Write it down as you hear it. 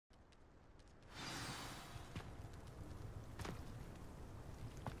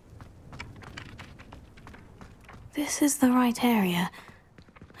This is the right area.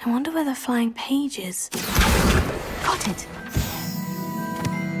 I wonder where the flying page is. Got it!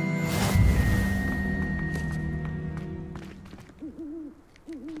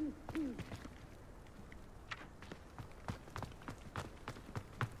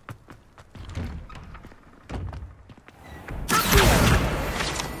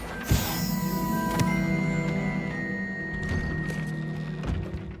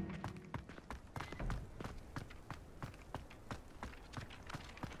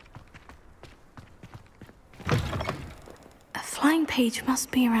 Flying page must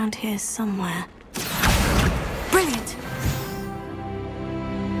be around here somewhere. Brilliant!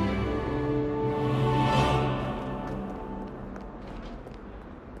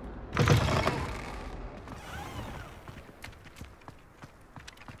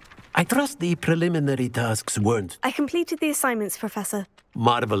 I trust the preliminary tasks weren't... I completed the assignments, Professor.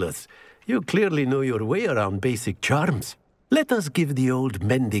 Marvelous. You clearly know your way around basic charms. Let us give the old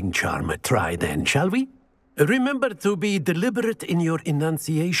mending charm a try then, shall we? Remember to be deliberate in your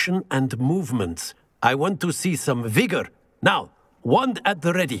enunciation and movements. I want to see some vigor. Now, wand at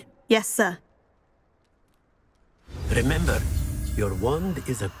the ready. Yes, sir. Remember, your wand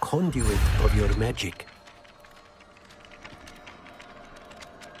is a conduit of your magic.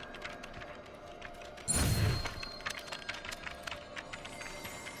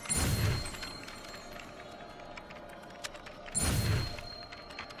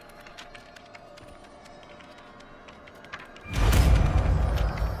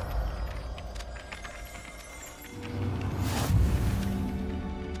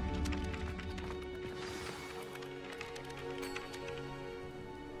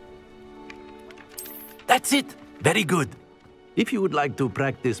 That's it! Very good. If you would like to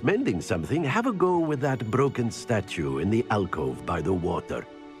practice mending something, have a go with that broken statue in the alcove by the water.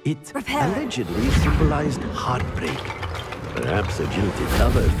 It allegedly symbolized heartbreak. Perhaps a jilted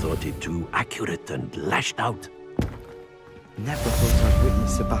lover thought it too accurate and lashed out. Never thought I'd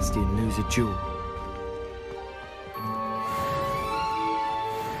witness Sebastian lose a duel.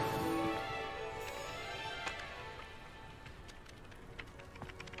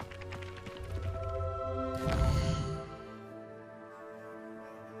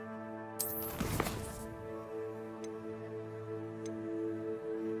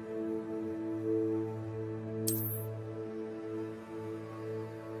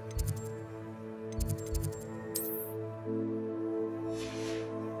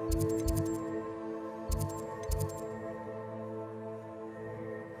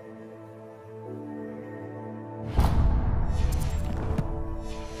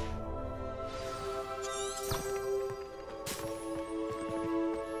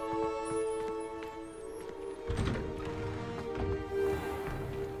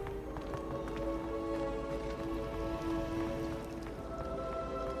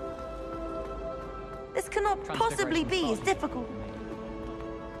 This cannot possibly be as difficult.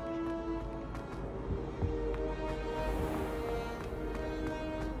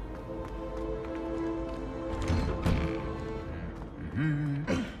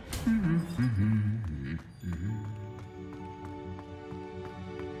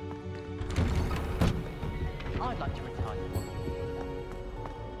 I'd like to retire.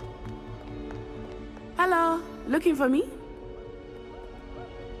 Hello, looking for me?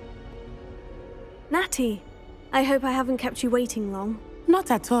 Natty, I hope I haven't kept you waiting long.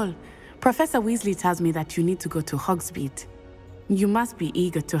 Not at all. Professor Weasley tells me that you need to go to HOGSMEADE. You must be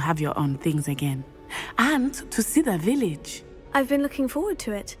eager to have your own things again. And to see the village. I've been looking forward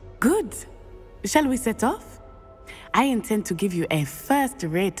to it. Good. Shall we set off? I intend to give you a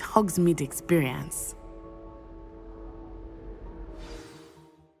first-rate HOGSMEADE experience.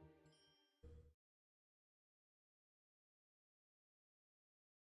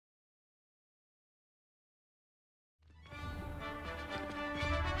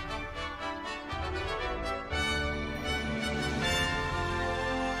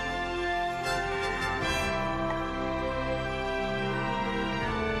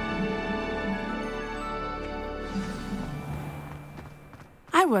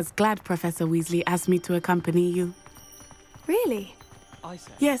 I was glad Professor Weasley asked me to accompany you. Really?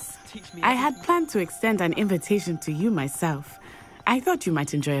 Yes, I had planned to extend an invitation to you myself. I thought you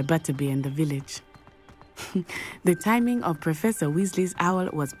might enjoy a butterbeer in the village. The timing of Professor Weasley's owl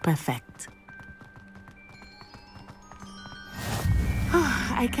was perfect.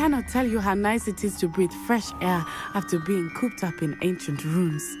 I cannot tell you how nice it is to breathe fresh air after being cooped up in ancient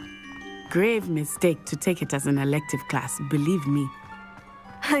rooms. Grave mistake to take it as an elective class, believe me.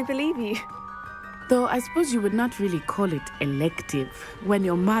 I believe you. Though I suppose you would not really call it elective when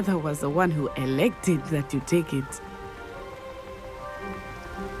your mother was the one who elected that you take it.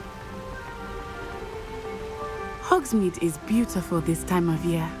 Hogsmeade is beautiful this time of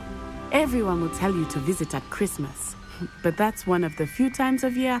year. Everyone will tell you to visit at Christmas, but that's one of the few times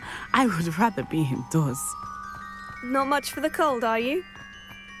of year I would rather be indoors. Not much for the cold, are you?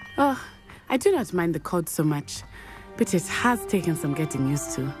 Oh, I do not mind the cold so much, but it has taken some getting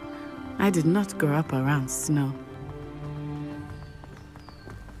used to. I did not grow up around snow.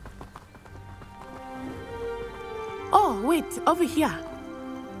 Oh, wait, over here.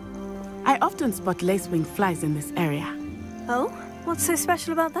 I often spot lacewing flies in this area. Oh? What's so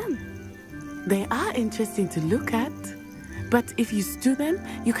special about them? They are interesting to look at, but if you stew them,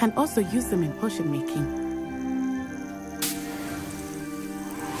 you can also use them in potion making.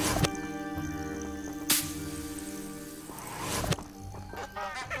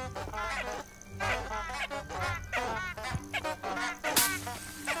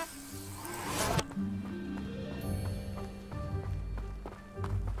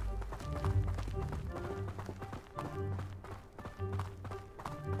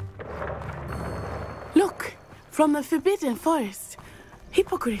 Look, from the Forbidden Forest,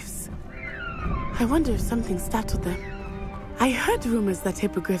 hippogriffs. I wonder if something startled them. I heard rumors that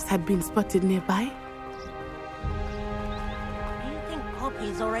hippogriffs had been spotted nearby. Do you think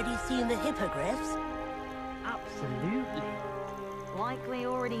Poppy's already seen the hippogriffs? Absolutely. Likely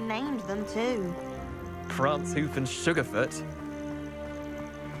already named them too. Prance, Hoof and Sugarfoot.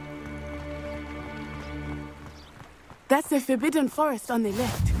 That's the Forbidden Forest on the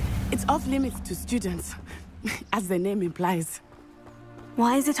left. It's off limits to students, as the name implies.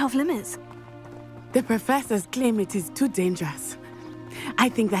 Why is it off limits? The professors claim it is too dangerous. I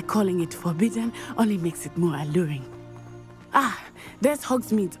think that calling it forbidden only makes it more alluring. Ah, there's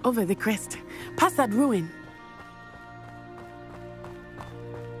Hogsmeade over the crest. Past that ruin.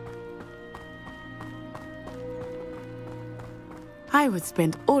 I would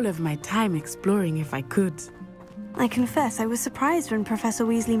spend all of my time exploring if I could. I confess I was surprised when Professor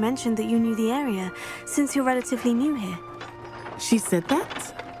Weasley mentioned that you knew the area, since you're relatively new here. She said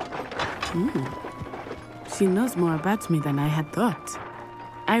that? She knows more about me than I had thought.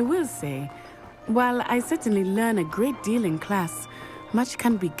 I will say, while I certainly learn a great deal in class, much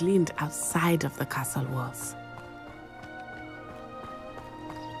can be gleaned outside of the castle walls.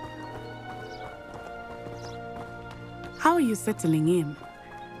 How are you settling in?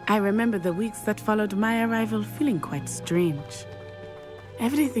 I remember the weeks that followed my arrival feeling quite strange.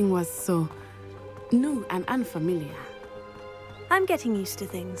 Everything was so new and unfamiliar. I'm getting used to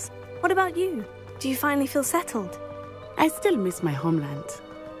things. What about you? Do you finally feel settled? I still miss my homeland,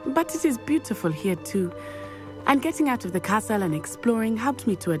 but it is beautiful here too. And getting out of the castle and exploring helped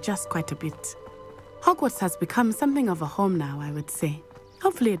me to adjust quite a bit. Hogwarts has become something of a home now, I would say.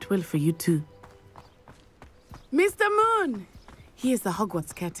 Hopefully it will for you too. Mr. Moon! He is the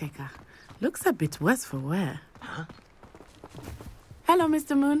Hogwarts caretaker. Looks a bit worse for wear. Huh? Hello,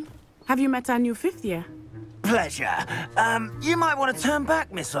 Mr. Moon. Have you met our new 5th year? Pleasure. You might want to turn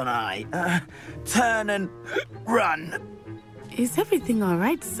back, Miss Onai. Turn and run. Is everything all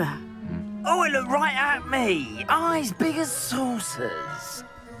right, sir? Oh, it looked right at me. Eyes big as saucers.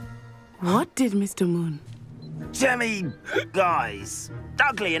 What did Mr. Moon? Jemmy guys.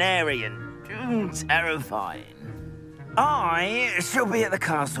 Ugly and airy and terrifying. I shall be at the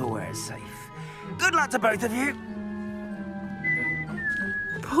castle where it's safe. Good luck to both of you.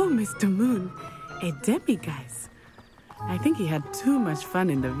 Poor Mr. Moon. A demiguise. I think he had too much fun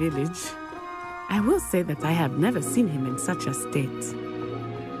in the village. I will say that I have never seen him in such a state.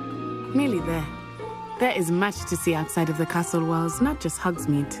 Nearly there. There is much to see outside of the castle walls, not just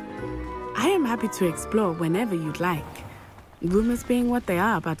Hogsmeade. I am happy to explore whenever you'd like. Rumors being what they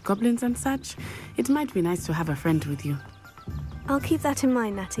are about goblins and such, it might be nice to have a friend with you. I'll keep that in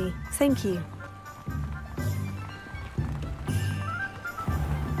mind, Natty. Thank you.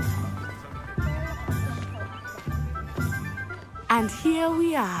 And here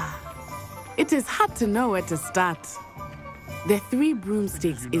we are. It is hard to know where to start. The Three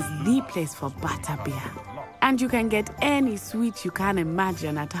Broomsticks is the place for butterbeer. And you can get any sweet you can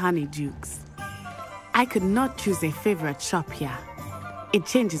imagine at Honeydukes. I could not choose a favorite shop here. It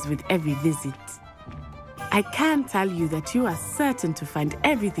changes with every visit. I can tell you that you are certain to find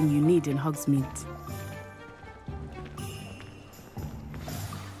everything you need in Hogsmeade.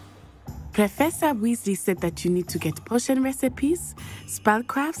 Professor Weasley said that you need to get potion recipes,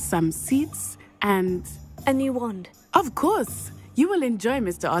 spellcrafts, some seeds, and... a new wand. Of course! You will enjoy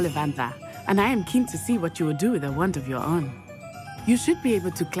Mr. Ollivander, and I am keen to see what you will do with a wand of your own. You should be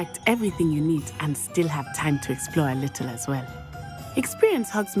able to collect everything you need and still have time to explore a little as well. Experience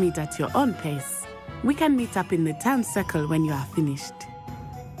Hogsmeade at your own pace. We can meet up in the town circle when you are finished.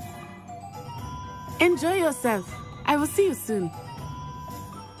 Enjoy yourself. I will see you soon.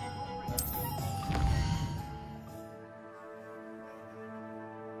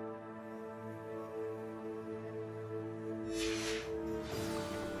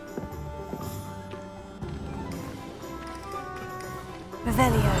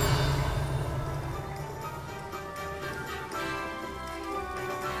 Revelio.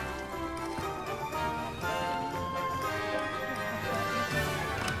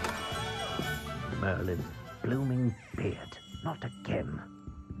 Merlin's blooming beard. Not again.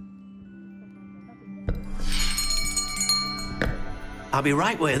 I'll be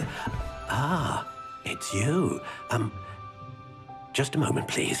right with... Ah, it's you. Just a moment,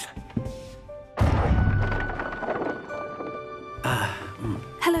 please.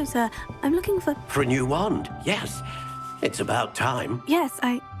 Hello, sir. I'm looking for... For a new wand, yes. It's about time. Yes,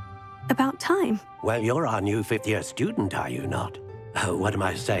 about time. Well, you're our new fifth-year student, are you not? Oh, what am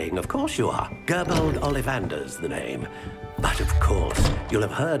I saying? Of course you are. Gerbold Ollivander's the name. But of course, you'll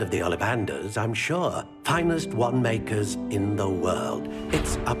have heard of the Ollivanders, I'm sure. Finest wand makers in the world.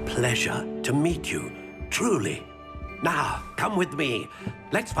 It's a pleasure to meet you, truly. Now, come with me.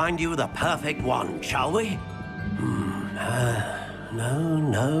 Let's find you the perfect wand, shall we?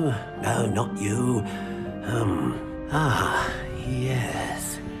 No, not you.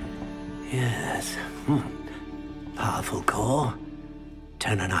 Yes. Powerful core.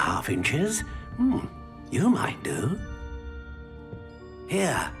 10.5 inches. You might do.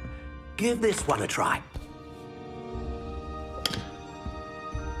 Here, give this one a try.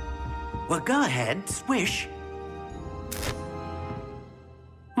 Well, go ahead, swish.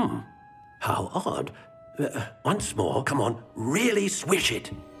 How odd. Once more, come on, really swish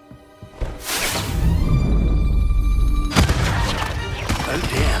it. Oh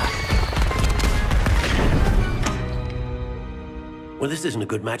dear. Well, this isn't a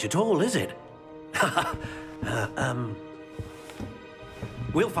good match at all, is it?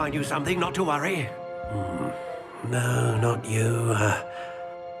 We'll find you something, not to worry. No, not you.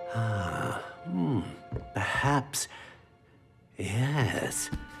 Perhaps... Yes.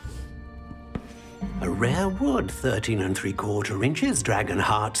 A rare wood, 13 3/4 inches, dragon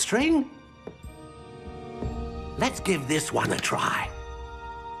heartstring. Let's give this one a try.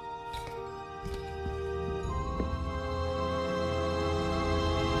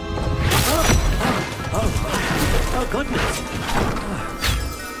 Oh, goodness.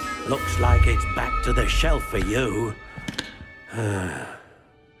 Looks like it's back to the shelf for you.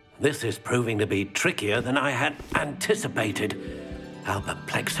 This is proving to be trickier than I had anticipated. How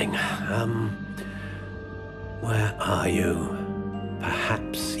perplexing. Where are you?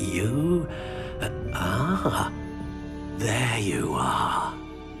 Perhaps you? There you are.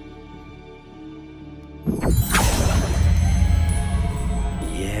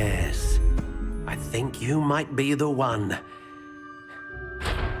 Yes, I think you might be the one.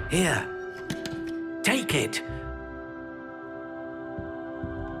 Here, take it.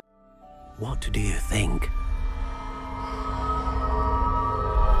 What do you think?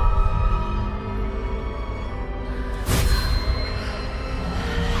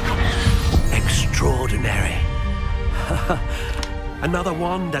 Extraordinary. Another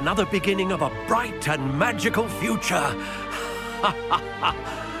wand, another beginning of a bright and magical future.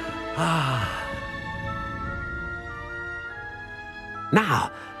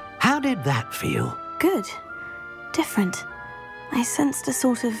 Now, how did that feel? Good. Different. I sensed a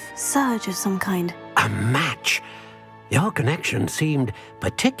sort of surge of some kind. A match. Your connection seemed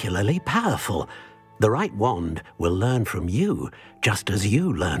particularly powerful. The right wand will learn from you, just as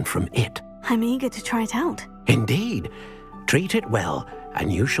you learn from it. I'm eager to try it out. Indeed. Treat it well,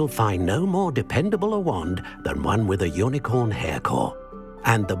 and you shall find no more dependable a wand than one with a unicorn hair core.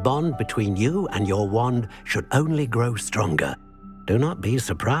 And the bond between you and your wand should only grow stronger. Do not be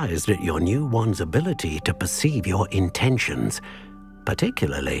surprised at your new wand's ability to perceive your intentions,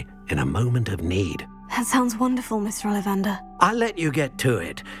 particularly in a moment of need. That sounds wonderful, Mr. Ollivander. I'll let you get to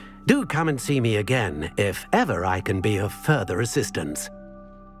it. Do come and see me again if ever I can be of further assistance.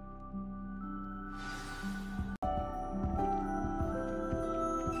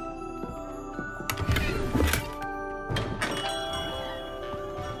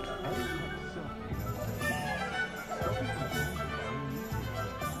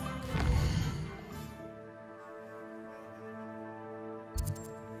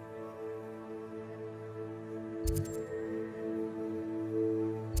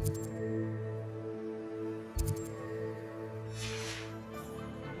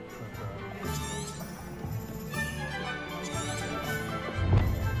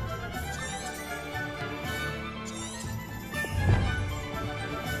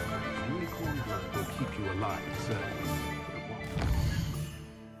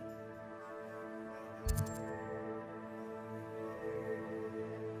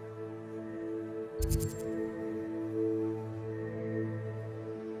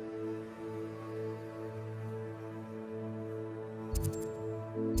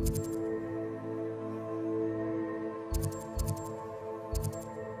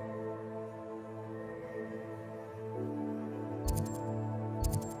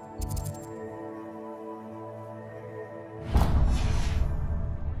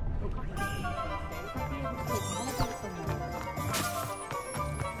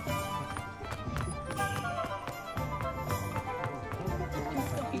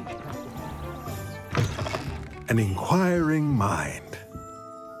 An inquiring mind.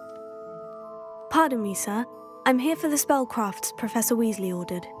 Pardon me, sir. I'm here for the spellcrafts Professor Weasley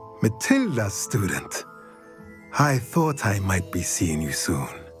ordered. Matilda's student. I thought I might be seeing you soon.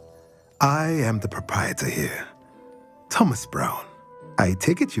 I am the proprietor here, Thomas Brown. I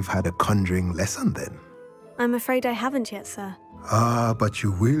take it you've had a conjuring lesson then? I'm afraid I haven't yet, sir. Ah, but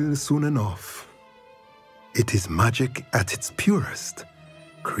you will soon enough. It is magic at its purest,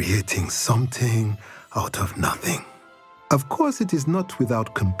 creating something out of nothing. Of course, it is not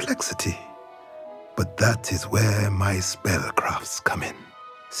without complexity, but that is where my spellcrafts come in.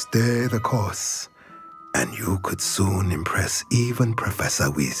 Stay the course, and you could soon impress even Professor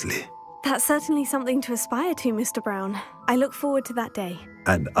Weasley. That's certainly something to aspire to, Mr. Brown. I look forward to that day.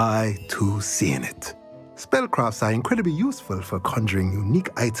 And I, too, seeing it. Spellcrafts are incredibly useful for conjuring unique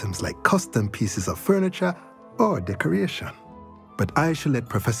items like custom pieces of furniture or decoration. But I shall let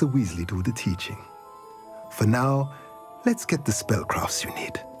Professor Weasley do the teaching. For now, let's get the spellcrafts you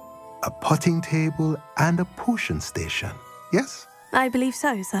need. A potting table and a potion station, yes? I believe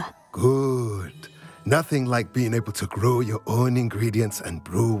so, sir. Good. Nothing like being able to grow your own ingredients and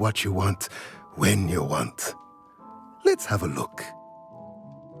brew what you want, when you want. Let's have a look.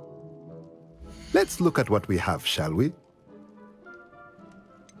 Let's look at what we have, shall we?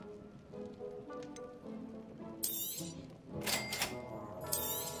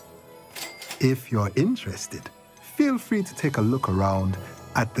 If you're interested, feel free to take a look around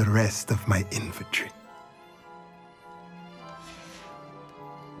at the rest of my inventory.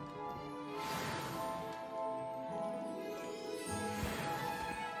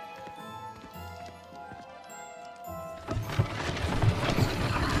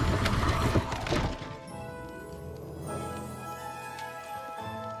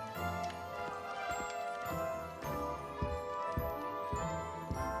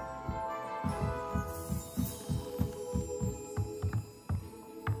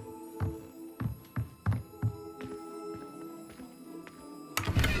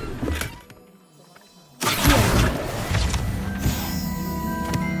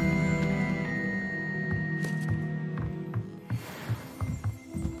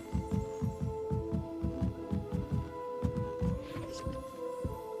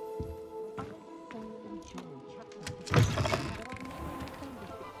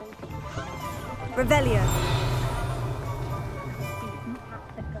 Revelio.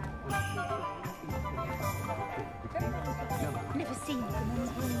 Never seen them.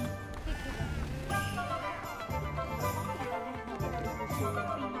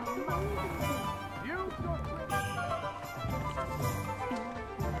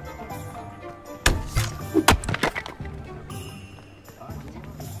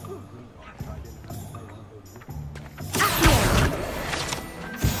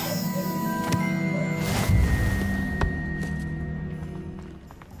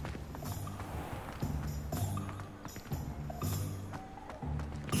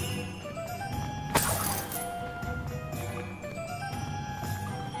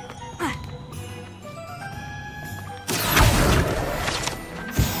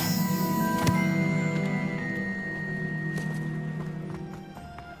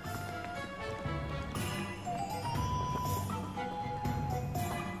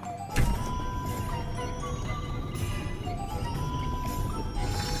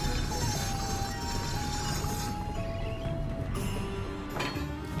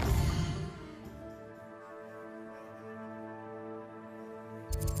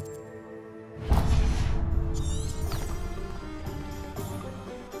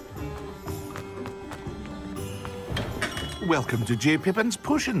 Welcome to J. Pippin's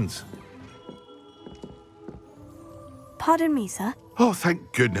Potions. Pardon me, sir. Oh,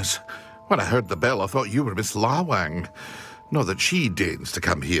 thank goodness. When I heard the bell, I thought you were Miss Lawang. Not that she deigns to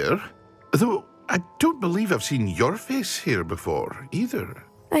come here. Though I don't believe I've seen your face here before, either.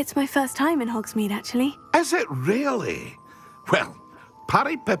 It's my first time in Hogsmeade, actually. Is it really? Well,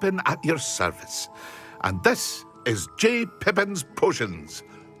 Parry Pippin at your service. And this is J. Pippin's Potions.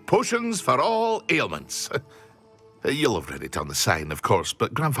 Potions for all ailments. You'll have read it on the sign, of course,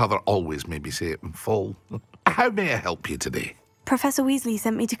 but Grandfather always made me say it in full. How may I help you today? Professor Weasley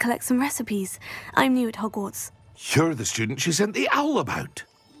sent me to collect some recipes. I'm new at Hogwarts. You're the student she sent the owl about.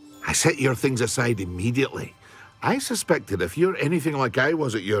 I set your things aside immediately. I suspected if you're anything like I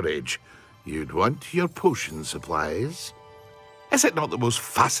was at your age, you'd want your potion supplies. Is it not the most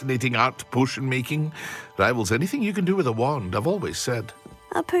fascinating art, potion making? Rivals anything you can do with a wand, I've always said.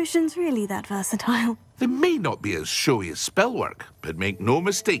 Are potions really that versatile? They may not be as showy as spellwork, but make no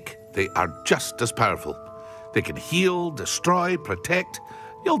mistake, they are just as powerful. They can heal, destroy, protect.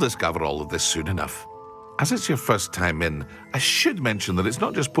 You'll discover all of this soon enough. As it's your first time in, I should mention that it's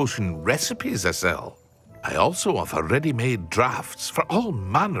not just potion recipes I sell. I also offer ready-made drafts for all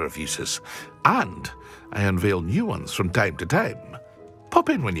manner of uses, and I unveil new ones from time to time. Pop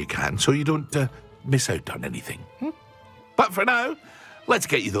in when you can so you don't miss out on anything. But for now, let's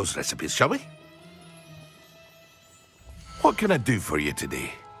get you those recipes, shall we? What can I do for you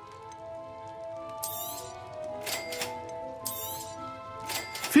today?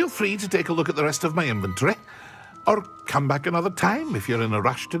 Feel free to take a look at the rest of my inventory, or come back another time if you're in a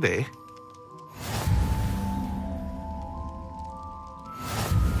rush today.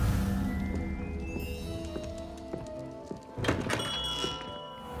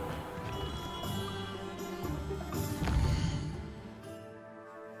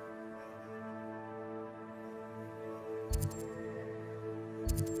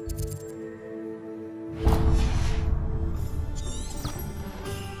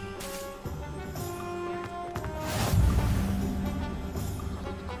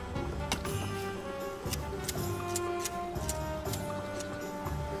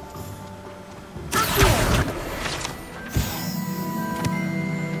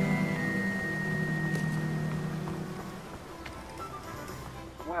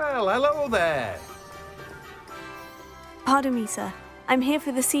 Well, hello there. Pardon me, sir. I'm here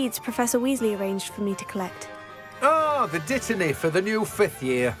for the seeds Professor Weasley arranged for me to collect. Oh, the dittany for the new 5th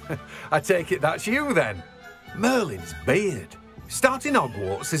year. I take it that's you, then. Merlin's beard. Starting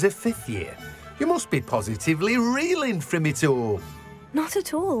Hogwarts as a 5th year. You must be positively reeling from it all. Not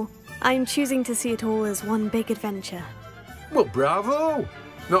at all. I'm choosing to see it all as one big adventure. Well, bravo.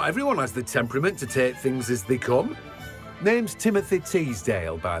 Not everyone has the temperament to take things as they come. Name's Timothy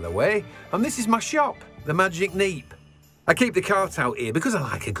Teasdale, by the way, and this is my shop, the Magic Neep. I keep the cart out here because I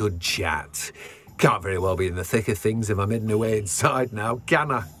like a good chat. Can't very well be in the thick of things if I'm hidden away inside now,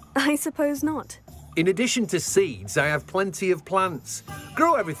 can I? I suppose not. In addition to seeds, I have plenty of plants.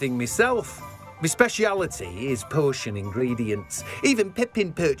 Grow everything myself. My speciality is potion ingredients. Even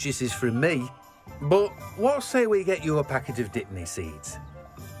Pippin purchases from me. But what say we get you a packet of Dittany seeds?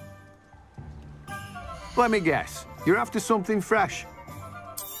 Let me guess. You're after something fresh.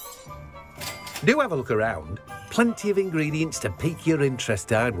 Do have a look around. Plenty of ingredients to pique your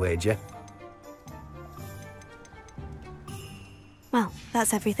interest, I'd wager. Well,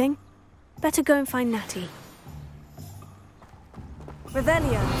 that's everything. Better go and find Natty.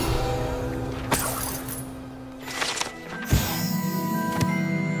 Revelio.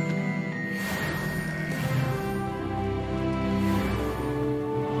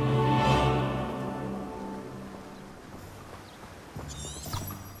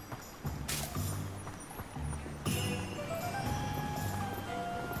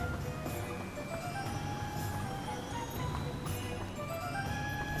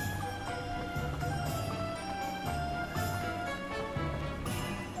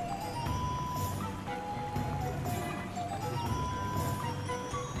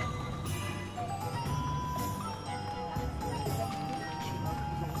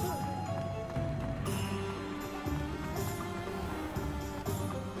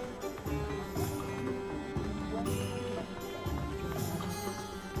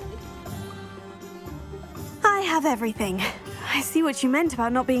 I have everything. I see what you meant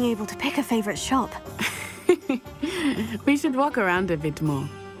about not being able to pick a favorite shop. We should walk around a bit more.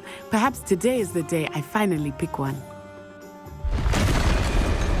 Perhaps today is the day I finally pick one.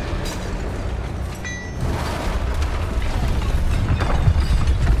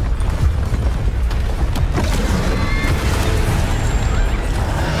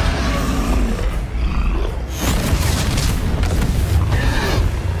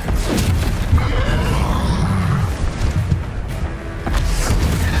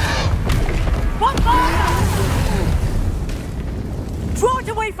 Draw it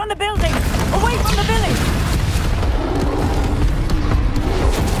away from the building! Away from the village!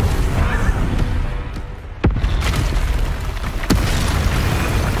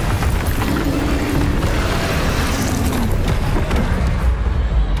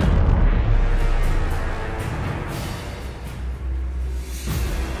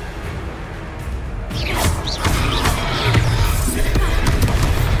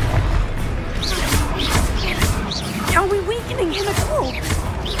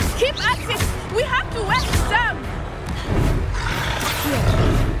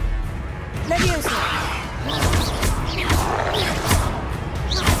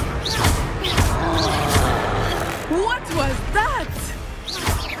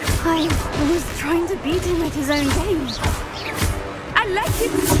 I was trying to beat him at his own game. I like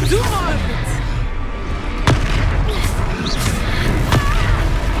it. Do more of it.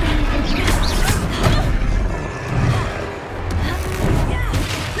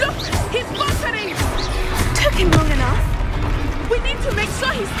 Look, he's buffering. Took him long enough. We need to make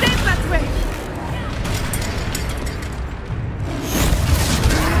sure he stays that way.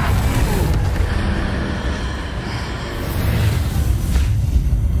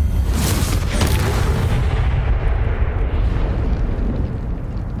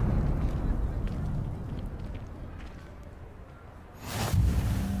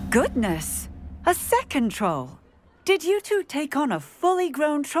 Goodness! A second troll! Did you two take on a fully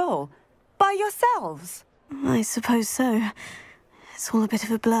grown troll? By yourselves? I suppose so. It's all a bit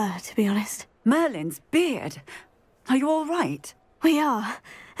of a blur, to be honest. Merlin's beard. Are you all right? We are,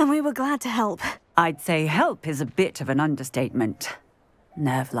 and we were glad to help. I'd say help is a bit of an understatement.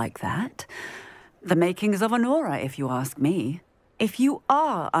 Nerve like that. The makings of an aura, if you ask me. If you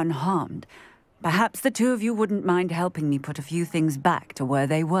are unharmed, perhaps the two of you wouldn't mind helping me put a few things back to where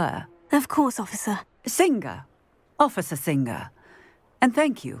they were. Of course, officer. Singer. Officer Singer. And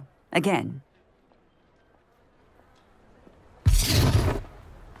thank you, again.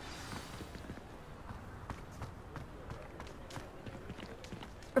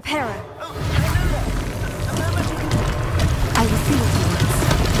 Repairer. I will see what he wants.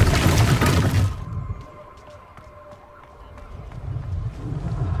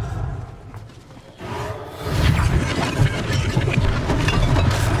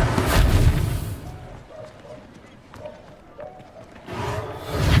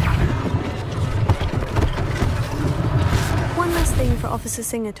 One less thing for Officer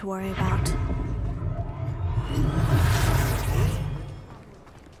Singer to worry about.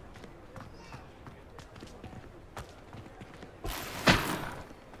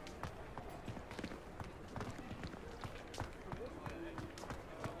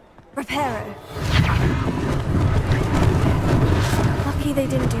 Repairer. Lucky they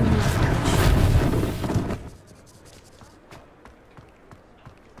didn't do more damage.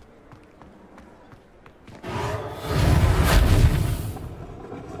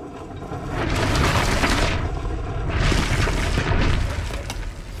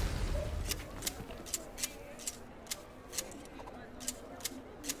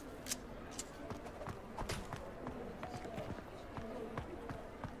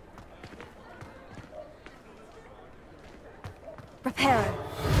 Repairer.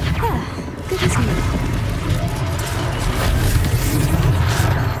 Ah, good as new.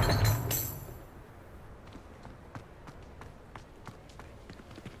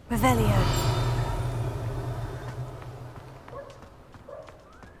 Revelio.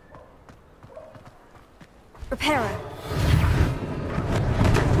 Repairer.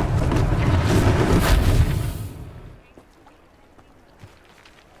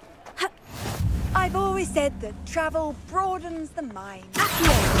 I've always said that travel broadens the mind.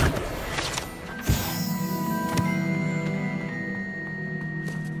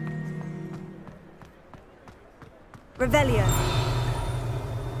 Revelio.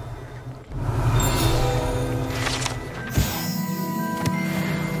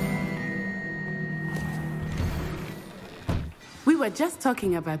 We were just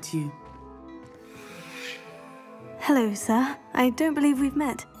talking about you. Hello, sir. I don't believe we've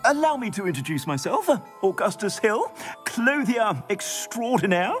met. Allow me to introduce myself, Augustus Hill, clothier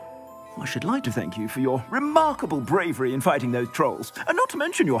extraordinaire. I should like to thank you for your remarkable bravery in fighting those trolls, and not to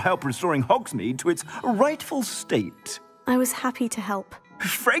mention your help restoring Hogsmeade to its rightful state. I was happy to help.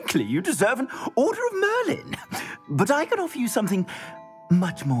 Frankly, you deserve an Order of Merlin. But I can offer you something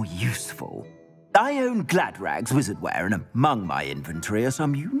much more useful. I own Gladrag's wizardware, and among my inventory are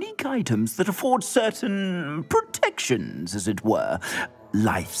some unique items that afford certain protections, as it were.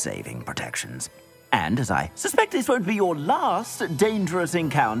 Life-saving protections. And as I suspect this won't be your last dangerous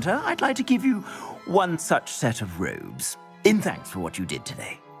encounter, I'd like to give you one such set of robes, in thanks for what you did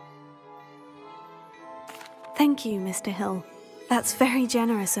today. Thank you, Mr. Hill. That's very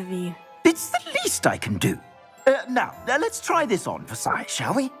generous of you. It's the least I can do. Now, let's try this on for size,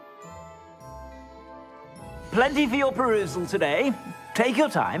 shall we? Plenty for your perusal today. Take your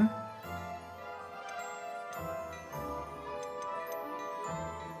time.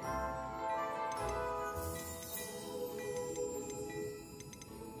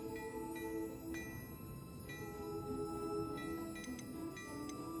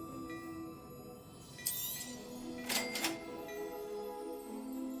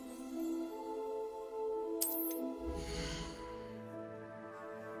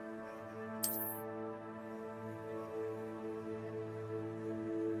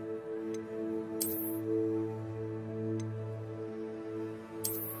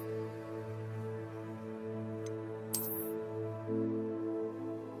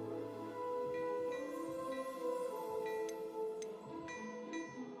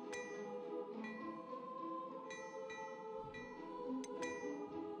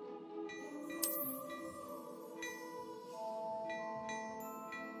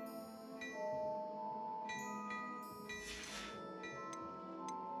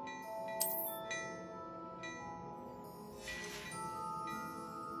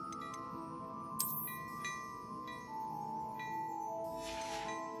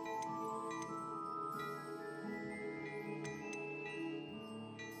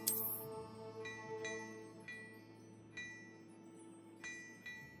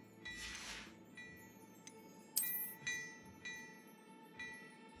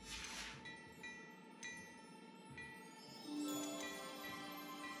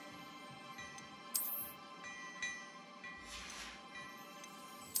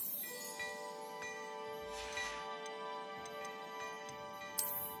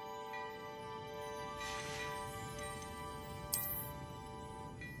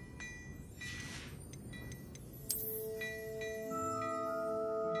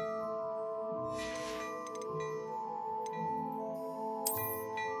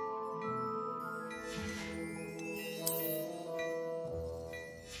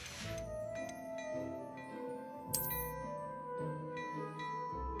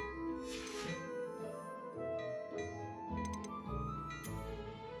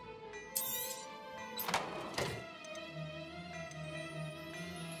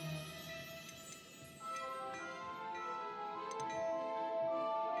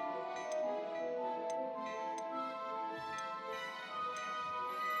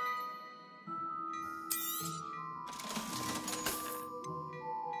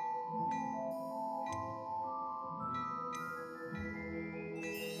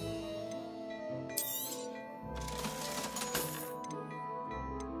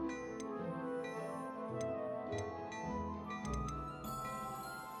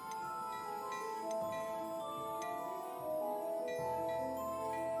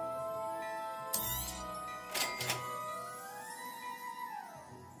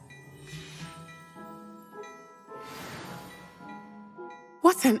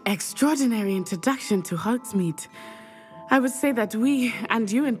 What an extraordinary introduction to Hogsmeade. I would say that we, and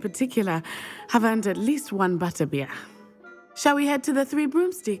you in particular, have earned at least one butterbeer. Shall we head to the Three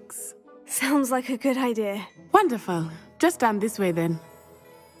Broomsticks? Sounds like a good idea. Wonderful. Just down this way then.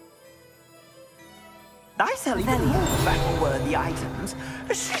 I sell even more value-worthy items,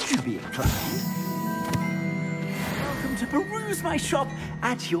 should you be inclined. Welcome to peruse my shop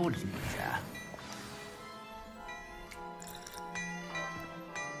at your leisure.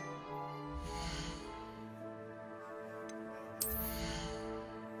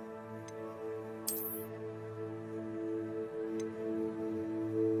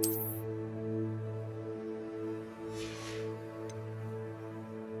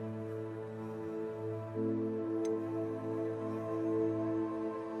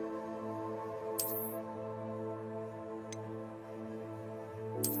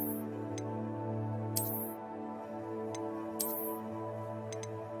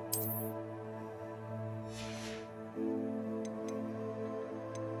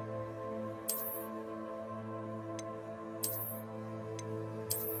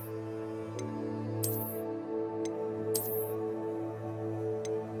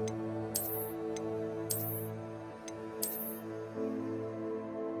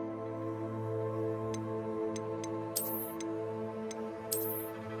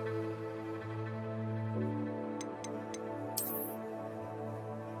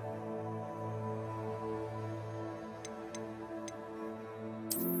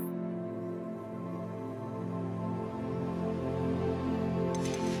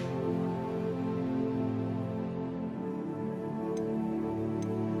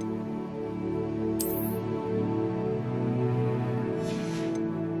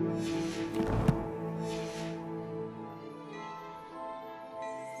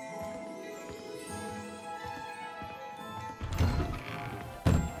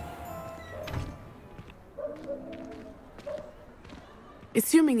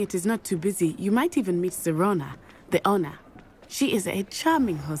 Assuming it is not too busy, you might even meet Serona, the owner. She is a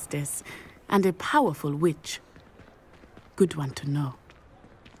charming hostess and a powerful witch. Good one to know.